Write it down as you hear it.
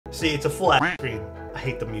See, it's a full screen. I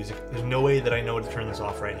hate the music. There's no way that I know how to turn this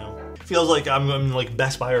off right now. Feels like I'm like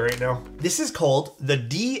Best Buy right now. This is called the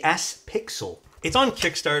DS Pixel. It's on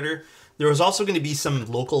Kickstarter. There was also going to be some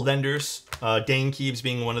local vendors, Dane Keeves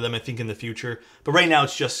being one of them, I think, in the future. But right now,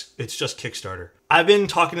 it's just Kickstarter. I've been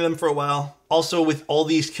talking to them for a while. Also, with all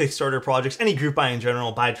these Kickstarter projects, any group buy in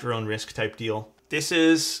general, buy at your own risk type deal. This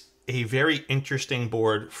is a very interesting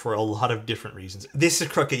board for a lot of different reasons. This is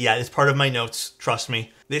crooked. Yeah, it's part of my notes. Trust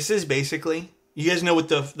me. This is basically, you guys know with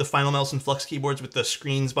the Final Mouse and Flux keyboards with the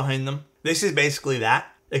screens behind them? This is basically that,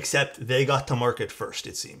 except they got to market first,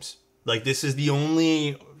 it seems. Like, this is the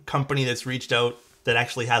only company that's reached out that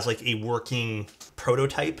actually has like a working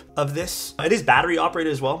prototype of this. It is battery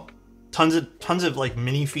operated as well. Tons of like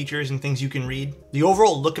mini features and things you can read. The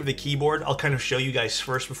overall look of the keyboard, I'll kind of show you guys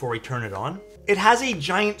first before we turn it on. It has a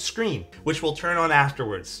giant screen, which we'll turn on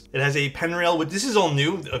afterwards. It has a pen rail, which this is all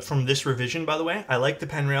new from this revision, by the way. I like the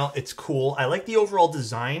pen rail, it's cool. I like the overall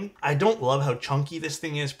design. I don't love how chunky this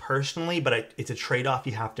thing is personally, but it's a trade-off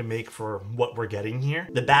you have to make for what we're getting here.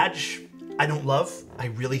 The badge, I don't love. I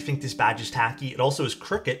really think this badge is tacky. It also is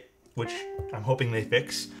crooked, which I'm hoping they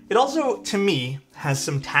fix. It also, to me, has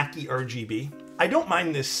some tacky RGB. I don't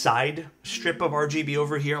mind this side strip of RGB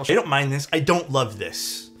over here. I don't mind this. I don't love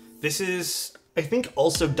this. This is, I think,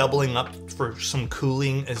 also doubling up for some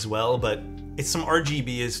cooling as well, but it's some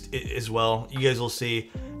RGB as well. You guys will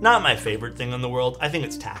see. Not my favorite thing in the world. I think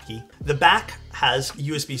it's tacky. The back has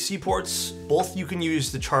USB-C ports. Both you can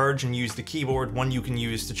use to charge and use the keyboard. One you can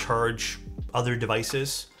use to charge other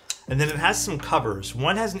devices. And then it has some covers.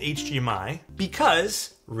 One has an HDMI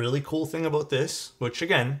because, really cool thing about this, which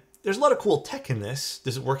again, there's a lot of cool tech in this.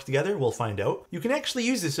 Does it work together? We'll find out. You can actually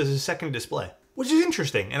use this as a second display, which is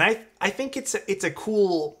interesting. And I think it's a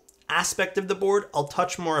cool aspect of the board. I'll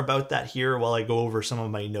touch more about that here while I go over some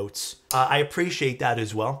of my notes. I appreciate that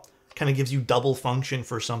as well. Kind of gives you double function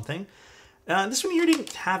for something. This one here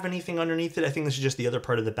didn't have anything underneath it. I think this is just the other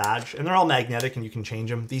part of the badge, and they're all magnetic and you can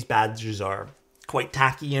change them. These badges are quite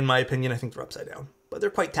tacky in my opinion. I think they're upside down, but they're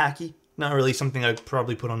quite tacky. Not really something I'd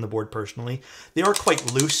probably put on the board personally. They are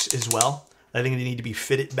quite loose as well. I think they need to be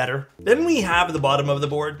fitted better. Then we have the bottom of the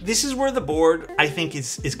board. This is where the board, I think,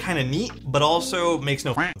 is kind of neat, but also makes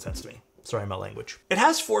no sense to me. Sorry, my language. It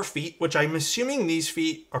has 4 feet, which I'm assuming these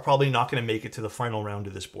feet are probably not going to make it to the final round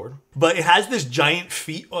of this board. But it has this giant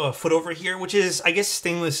foot over here, which is, I guess,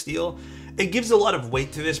 stainless steel. It gives a lot of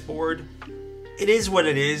weight to this board. It is what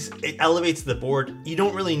it is. It elevates the board. You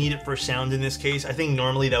don't really need it for sound in this case. I think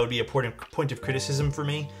normally that would be a point of criticism for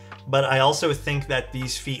me. But I also think that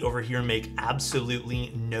these feet over here make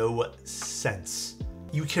absolutely no sense.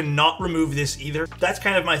 You cannot remove this either. That's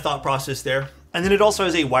kind of my thought process there. And then it also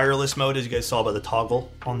has a wireless mode, as you guys saw by the toggle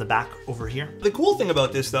on the back over here. The cool thing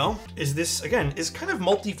about this though, is this, again, is kind of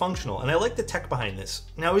multifunctional, and I like the tech behind this.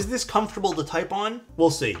 Now, is this comfortable to type on? We'll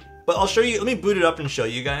see. But I'll show you, let me boot it up and show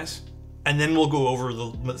you guys, and then we'll go over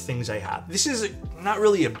the things I have. This is not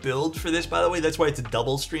really a build for this, by the way. That's why it's a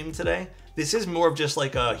double stream today. This is more of just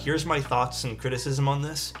like a, here's my thoughts and criticism on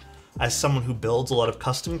this. As someone who builds a lot of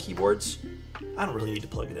custom keyboards, I don't really need to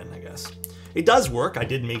plug it in, I guess. It does work, I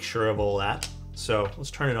did make sure of all that. So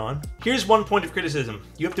let's turn it on. Here's one point of criticism.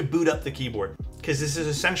 You have to boot up the keyboard because this is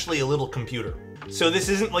essentially a little computer. So this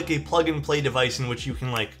isn't like a plug and play device in which you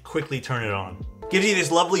can like quickly turn it on. Gives you this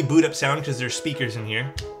lovely boot up sound because there's speakers in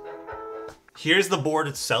here. Here's the board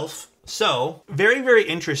itself. So very, very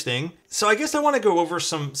interesting. So I guess I want to go over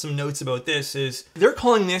some notes about this. Is they're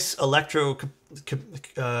calling this capacitive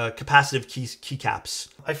keycaps.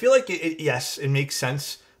 I feel like yes, it makes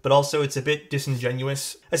sense, but also it's a bit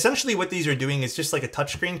disingenuous. Essentially what these are doing is just like a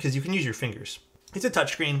touchscreen because you can use your fingers. It's a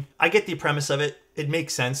touchscreen. I get the premise of it. It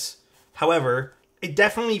makes sense. However, it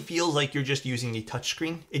definitely feels like you're just using a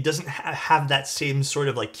touchscreen. It doesn't have that same sort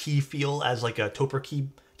of like key feel as like a Toper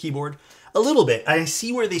keyboard. A little bit. I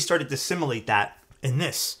see where they started to simulate that in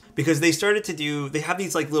this because they started to do, they have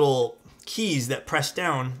these like little keys that press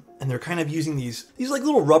down and they're kind of using these like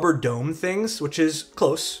little rubber dome things, which is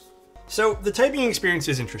close. So the typing experience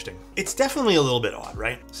is interesting. It's definitely a little bit odd,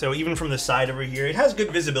 right? So even from the side over here, it has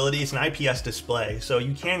good visibility. It's an IPS display, so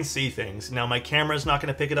you can see things. Now my camera's not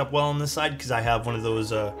gonna pick it up well on this side because I have one of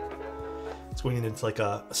those, it's going into like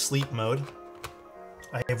a sleep mode.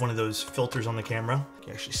 I have one of those filters on the camera. You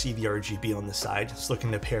can actually see the RGB on the side. It's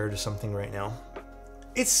looking to pair to something right now.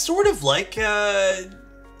 It's sort of like a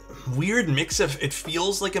weird mix of, it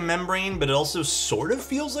feels like a membrane, but it also sort of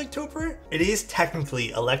feels like Toper. It is technically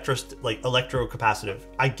electrocapacitive.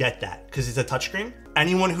 I get that, because it's a touchscreen.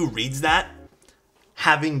 Anyone who reads that,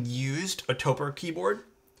 having used a Toper keyboard,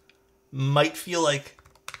 might feel like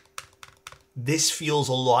this feels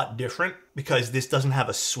a lot different because this doesn't have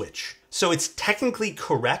a switch. So it's technically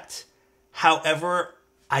correct. However,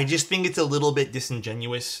 I just think it's a little bit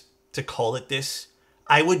disingenuous to call it this.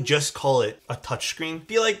 I would just call it a touchscreen. I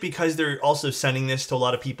feel like because they're also sending this to a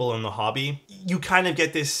lot of people in the hobby, you kind of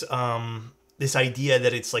get this this idea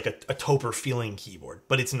that it's like a Topper feeling keyboard,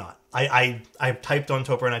 but it's not. I've typed on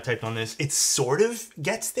Topper and I typed on this. It sort of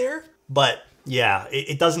gets there, but yeah,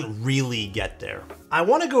 it doesn't really get there. I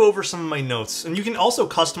want to go over some of my notes, and you can also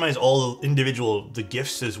customize all the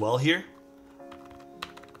GIFs as well here,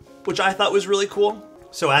 which I thought was really cool.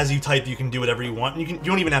 So as you type, you can do whatever you want. You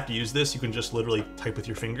don't even have to use this. You can just literally type with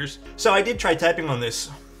your fingers. So I did try typing on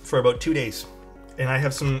this for about 2 days, and I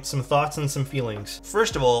have some thoughts and some feelings.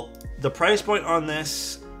 First of all, the price point on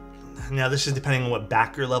this, now this is depending on what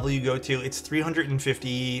backer level you go to. It's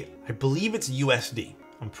 350, I believe it's USD.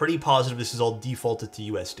 I'm pretty positive this is all defaulted to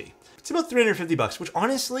USD. It's about 350 bucks, which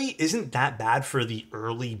honestly isn't that bad for the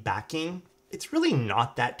early backing. It's really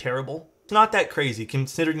not that terrible. It's not that crazy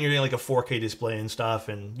considering you're getting like a 4K display and stuff,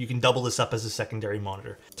 and you can double this up as a secondary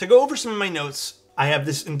monitor. To go over some of my notes, I have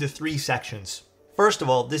this into 3 sections. First of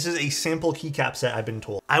all, this is a sample keycap set, I've been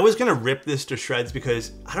told. I was gonna rip this to shreds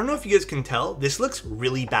because I don't know if you guys can tell, this looks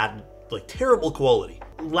really bad, like terrible quality.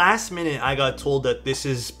 Last minute, I got told that this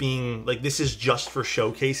is just for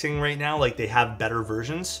showcasing right now, like they have better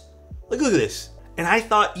versions. Like, look at this. And I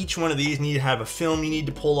thought each one of these needed to have a film you need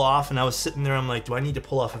to pull off, and I was sitting there, I'm like, do I need to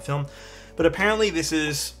pull off a film? But apparently this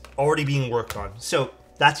is already being worked on. So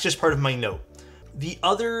that's just part of my note. The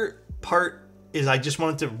other part is I just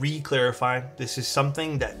wanted to re-clarify, this is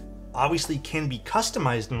something that obviously can be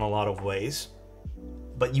customized in a lot of ways,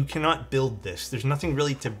 but you cannot build this. There's nothing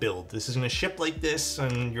really to build. This is gonna ship like this,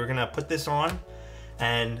 and you're gonna put this on,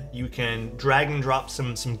 and you can drag and drop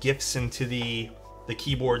some GIFs into the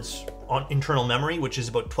keyboard's on internal memory, which is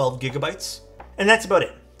about 12 gigabytes. And that's about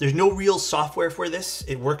it. There's no real software for this.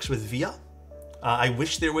 It works with VIA. I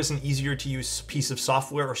wish there was an easier to use piece of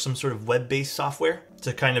software or some sort of web-based software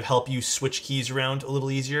to kind of help you switch keys around a little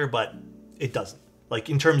easier, but it doesn't. Like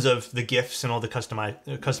in terms of the GIFs and all the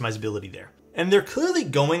customizability there. And they're clearly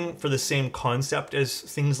going for the same concept as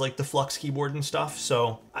things like the Flux keyboard and stuff.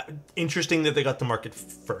 So interesting that they got the market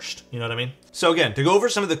first, you know what I mean? So again, to go over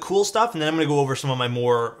some of the cool stuff, and then I'm gonna go over some of my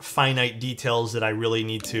more finite details that I really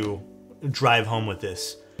need to drive home with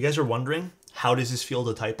this. You guys are wondering, how does this feel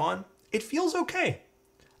to type on? It feels okay.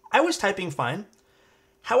 I was typing fine.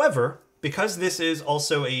 However, because this is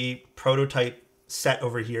also a prototype set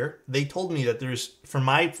over here, they told me that there's, for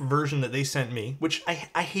my version that they sent me, which I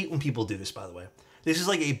hate when people do this, by the way. This is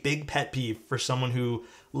like a big pet peeve for someone who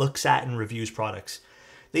looks at and reviews products.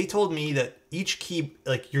 They told me that each key,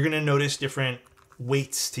 like you're gonna notice different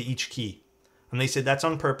weights to each key. And they said that's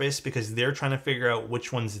on purpose because they're trying to figure out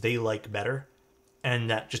which ones they like better. And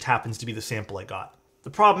that just happens to be the sample I got. The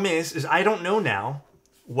problem is I don't know now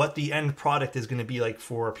what the end product is gonna be like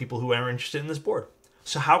for people who are interested in this board.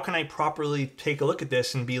 So how can I properly take a look at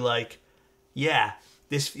this and be like, yeah,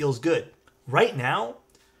 this feels good. Right now,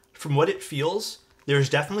 from what it feels, there's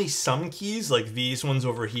definitely some keys like these ones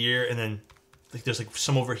over here, and then like there's like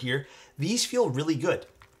some over here. These feel really good.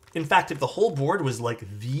 In fact, if the whole board was like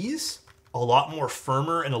these, a lot more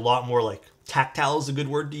firmer and a lot more like tactile is a good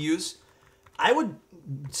word to use, I would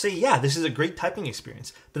say, yeah, this is a great typing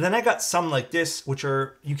experience. But then I got some like this, which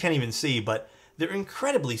are, you can't even see, but they're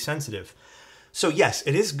incredibly sensitive. So yes,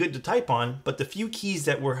 it is good to type on, but the few keys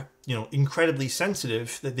that were, you know, incredibly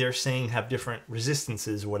sensitive that they're saying have different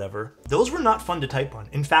resistances or whatever, those were not fun to type on.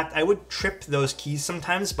 In fact, I would trip those keys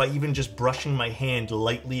sometimes by even just brushing my hand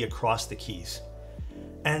lightly across the keys.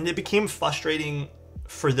 And it became frustrating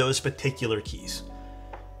for those particular keys.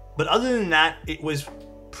 But other than that, it was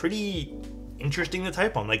pretty interesting to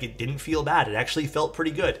type on. Like, it didn't feel bad. It actually felt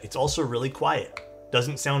pretty good. It's also really quiet.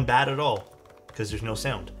 Doesn't sound bad at all because there's no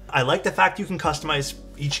sound. I like the fact you can customize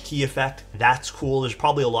each key effect. That's cool. There's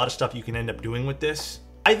probably a lot of stuff you can end up doing with this.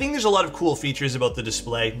 I think there's a lot of cool features about the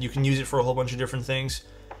display. You can use it for a whole bunch of different things.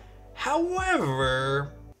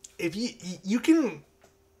 However, if you can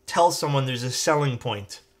tell someone there's a selling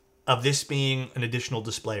point of this being an additional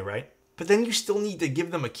display, right? But then you still need to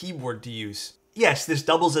give them a keyboard to use. Yes, this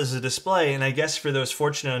doubles as a display, and I guess for those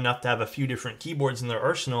fortunate enough to have a few different keyboards in their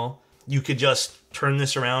arsenal, you could just turn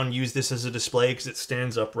this around, use this as a display because it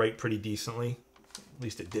stands upright pretty decently. At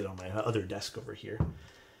least it did on my other desk over here.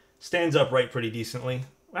 Stands upright pretty decently.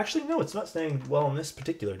 Actually, no, it's not standing well on this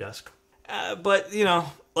particular desk. But, you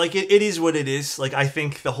know, like it is what it is. Like, I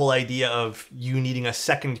think the whole idea of you needing a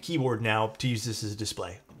second keyboard now to use this as a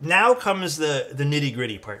display. Now comes the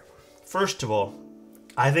nitty-gritty part. First of all,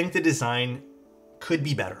 I think the design could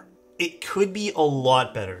be better. it could be a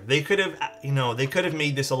lot better. They could have, you know, they could have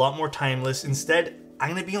made this a lot more timeless. Instead, I'm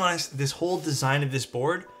gonna be honest, this whole design of this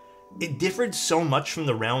board, it differed so much from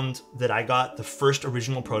the round that I got, the first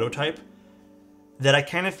original prototype, that I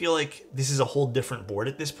kind of feel like this is a whole different board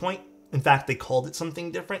at this point. In fact, they called it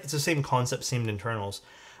something different. It's the same concept, same internals.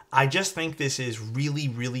 I just think this is really,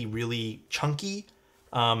 really, really chunky.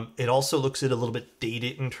 It also looks a little bit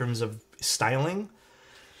dated in terms of styling.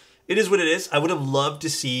 It is what it is. I would have loved to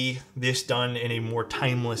see this done in a more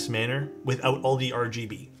timeless manner without all the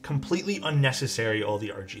RGB. Completely unnecessary, all the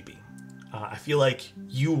RGB. I feel like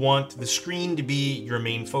you want the screen to be your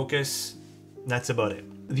main focus. That's about it.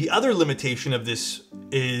 The other limitation of this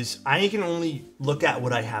is I can only look at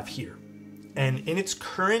what I have here. And in its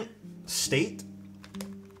current state,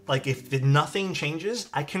 like if nothing changes,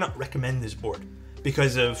 I cannot recommend this board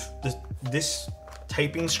because of this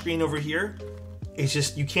typing screen over here. It's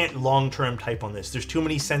just, you can't long-term type on this. There's too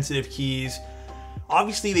many sensitive keys.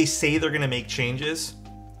 Obviously they say they're gonna make changes,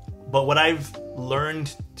 but what I've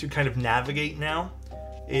learned to kind of navigate now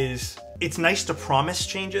is it's nice to promise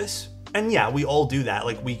changes. And yeah, we all do that.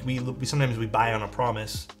 Like we sometimes we buy on a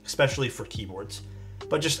promise, especially for keyboards.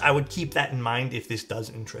 But just, I would keep that in mind if this does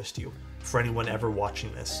interest you, for anyone ever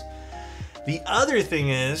watching this. The other thing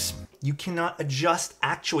is, you cannot adjust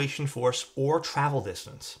actuation force or travel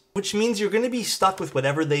distance, which means you're gonna be stuck with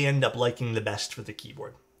whatever they end up liking the best for the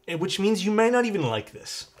keyboard. And which means you might not even like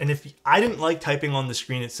this. And if I didn't like typing on the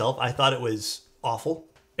screen itself, I thought it was awful.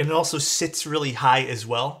 And it also sits really high as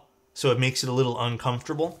well, so it makes it a little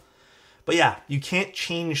uncomfortable. But yeah, you can't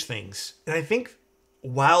change things. And I think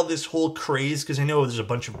while this whole craze, because I know there's a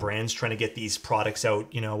bunch of brands trying to get these products out,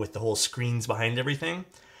 you know, with the whole screens behind everything,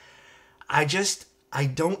 I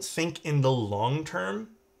don't think in the long term,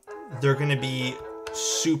 they're going to be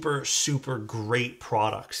super, super great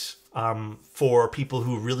products for people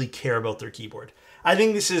who really care about their keyboard. I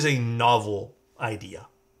think this is a novel idea,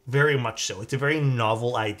 very much so. It's a very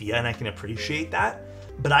novel idea and I can appreciate that.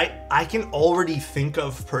 But I can already think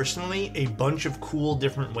of personally a bunch of cool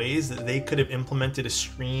different ways that they could have implemented a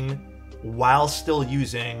screen while still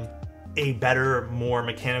using a better, more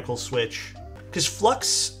mechanical switch. Because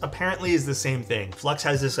Flux apparently is the same thing. Flux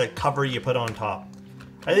has this like cover you put on top.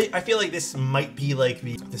 I feel like this might be like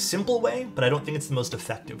the simple way, but I don't think it's the most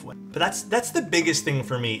effective way. But that's the biggest thing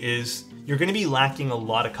for me is you're gonna be lacking a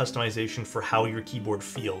lot of customization for how your keyboard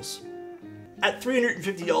feels. At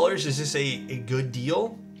 $350, is this a good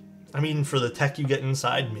deal? I mean, for the tech you get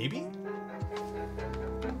inside, maybe?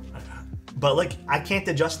 But like, I can't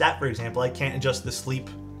adjust that, for example. I can't adjust the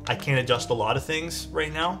sleep. I can't adjust a lot of things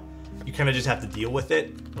right now. You kind of just have to deal with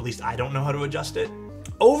it. At least I don't know how to adjust it.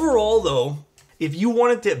 Overall though, if you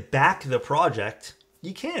wanted to back the project,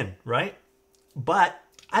 you can, right? But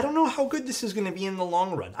I don't know how good this is gonna be in the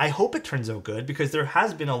long run. I hope it turns out good because there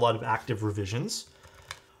has been a lot of active revisions.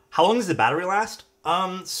 How long does the battery last?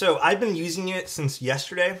 So I've been using it since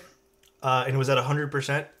yesterday, and it was at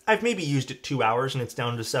 100%. I've maybe used it 2 hours and it's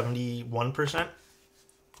down to 71%.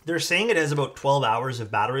 They're saying it has about 12 hours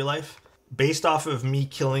of battery life. Based off of me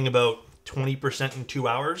killing about 20% in 2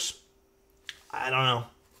 hours, I don't know.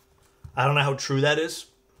 I don't know how true that is.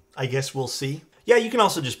 I guess we'll see. Yeah, you can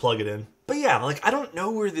also just plug it in. But yeah, like I don't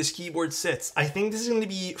know where this keyboard sits. I think this is gonna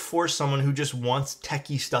be for someone who just wants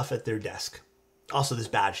techie stuff at their desk. Also, this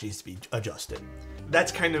badge needs to be adjusted.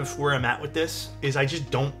 That's kind of where I'm at with this, is I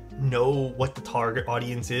just don't know what the target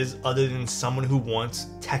audience is other than someone who wants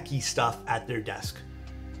techie stuff at their desk.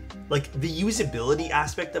 Like, the usability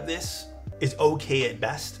aspect of this is okay at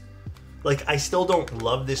best. Like, I still don't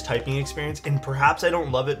love this typing experience, and perhaps I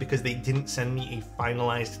don't love it because they didn't send me a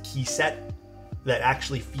finalized key set that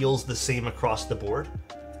actually feels the same across the board.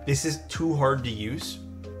 This is too hard to use.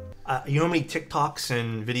 You know how many TikToks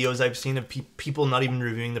and videos I've seen of people not even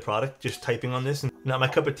reviewing the product, just typing on this, and not my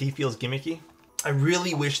cup of tea, feels gimmicky? I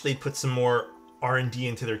really wish they'd put some more R&D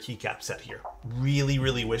into their keycap set here. Really,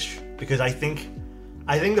 really wish, because I think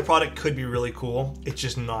the product could be really cool. It's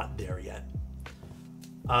just not there yet.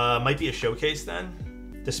 Might be a showcase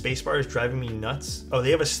then. The spacebar is driving me nuts. Oh,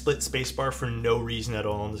 they have a split spacebar for no reason at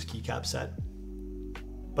all on this keycap set.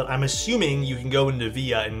 But I'm assuming you can go into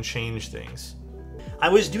VIA and change things. I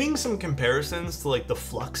was doing some comparisons to like the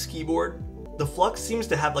Flux keyboard. The Flux seems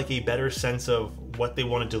to have like a better sense of what they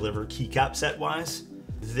want to deliver keycap set wise.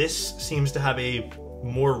 This seems to have a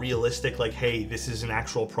more realistic, like, hey, this is an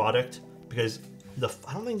actual product, because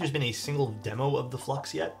I don't think there's been a single demo of the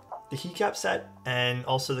Flux yet. The keycap set, and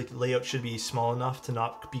also the layout should be small enough to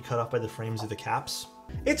not be cut off by the frames of the caps.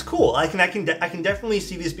 It's cool. I can definitely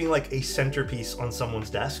see this being like a centerpiece on someone's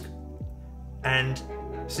desk. And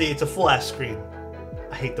see, it's a full ass screen.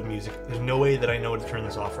 I hate the music. There's no way that I know to turn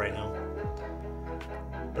this off right now.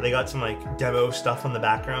 But they got some like demo stuff on the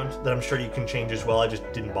background that I'm sure you can change as well. I just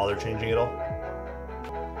didn't bother changing it all.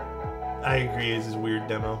 I agree, this is a weird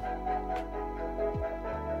demo.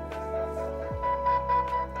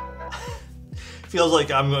 Feels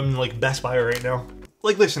like I'm like Best Buy right now.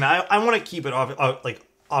 Like, listen, I want to keep it off, like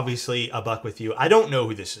obviously a buck with you. I don't know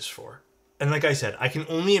who this is for. And like I said, I can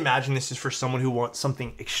only imagine this is for someone who wants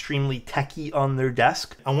something extremely techy on their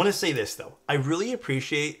desk. I want to say this though. I really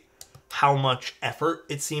appreciate how much effort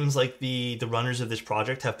it seems like the runners of this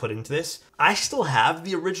project have put into this. I still have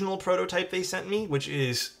the original prototype they sent me, which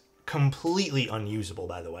is completely unusable,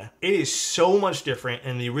 by the way. It is so much different,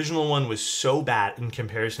 and the original one was so bad in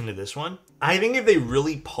comparison to this one. I think if they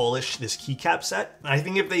really polish this keycap set, I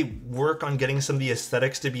think if they work on getting some of the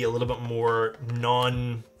aesthetics to be a little bit more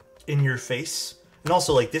in-your-face, and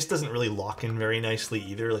also, like, this doesn't really lock in very nicely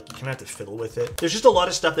either. Like, you kind of have to fiddle with it. There's just a lot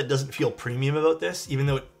of stuff that doesn't feel premium about this, even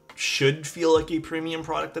though it should feel like a premium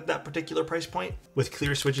product at that particular price point with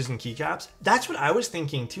clear switches and keycaps. That's what I was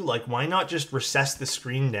thinking too. Like, why not just recess the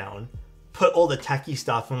screen down, put all the techie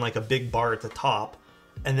stuff in like a big bar at the top,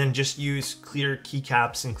 and then just use clear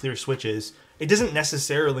keycaps and clear switches. It doesn't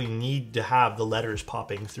necessarily need to have the letters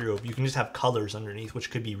popping through. You can just have colors underneath,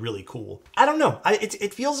 which could be really cool. I don't know.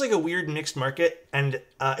 It feels like a weird mixed market. And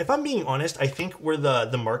if I'm being honest, I think where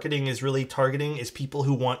the marketing is really targeting is people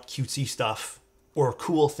who want cutesy stuff or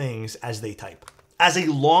cool things as they type. As a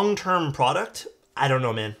long-term product, I don't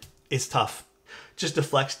know, man. It's tough. Just a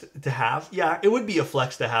flex to have. Yeah, it would be a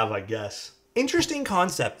flex to have, I guess. Interesting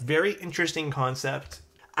concept. Very interesting concept.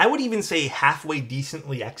 I would even say halfway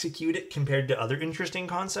decently executed compared to other interesting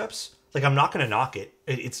concepts. Like, I'm not gonna knock it.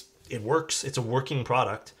 It works. It's a working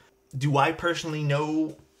product. Do I personally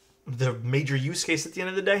know the major use case at the end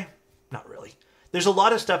of the day? Not really. There's a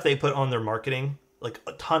lot of stuff they put on their marketing, like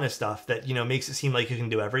a ton of stuff that, you know, makes it seem like you can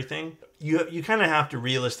do everything. You kind of have to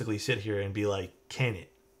realistically sit here and be like, can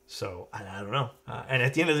it? So I don't know. And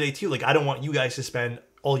at the end of the day too, like, I don't want you guys to spend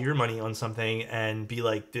all your money on something and be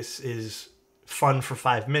like, this is fun for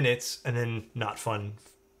 5 minutes and then not fun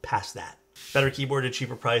past that. Better keyboard at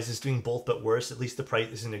cheaper prices, doing both but worse. At least the price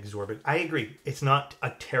isn't exorbitant. I agree. It's not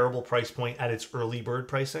a terrible price point at its early bird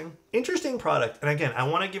pricing. Interesting product. And again, I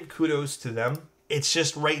want to give kudos to them. It's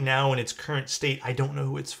just right now in its current state, I don't know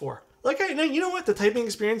who it's for. Like, you know what? The typing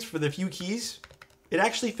experience for the few keys, it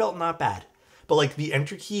actually felt not bad. But like the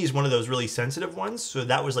enter key is one of those really sensitive ones. So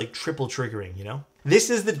that was like triple triggering, you know? This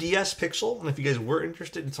is the DS Pixel. And if you guys were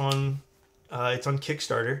interested, it's on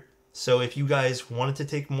Kickstarter. So if you guys wanted to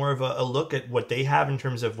take more of a look at what they have in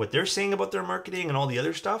terms of what they're saying about their marketing and all the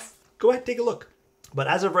other stuff, go ahead and take a look. But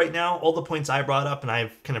as of right now, all the points I brought up and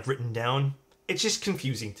I've kind of written down, it's just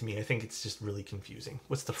confusing to me. I think it's just really confusing.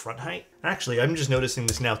 What's the front height? Actually, I'm just noticing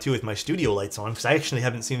this now too with my studio lights on, because I actually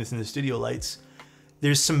haven't seen this in the studio lights.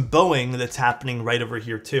 There's some bowing that's happening right over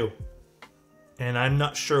here too. And I'm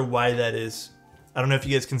not sure why that is. I don't know if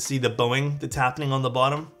you guys can see the bowing that's happening on the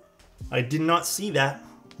bottom. I did not see that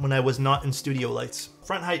when I was not in studio lights.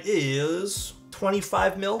 Front height is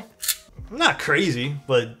 25 mil. Not crazy,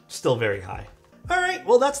 but still very high. All right,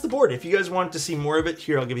 well, that's the board. If you guys want to see more of it,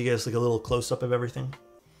 here, I'll give you guys like a little close-up of everything.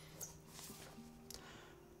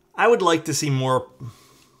 I would like to see more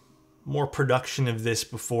production of this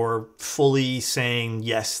before fully saying,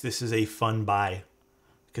 yes, this is a fun buy.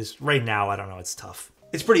 Because right now, I don't know, it's tough.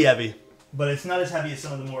 It's pretty heavy, but it's not as heavy as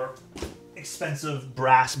some of the more expensive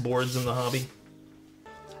brass boards in the hobby.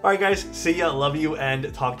 All right, guys, see ya, love you,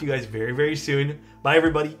 and talk to you guys very, very soon. Bye,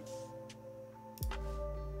 everybody.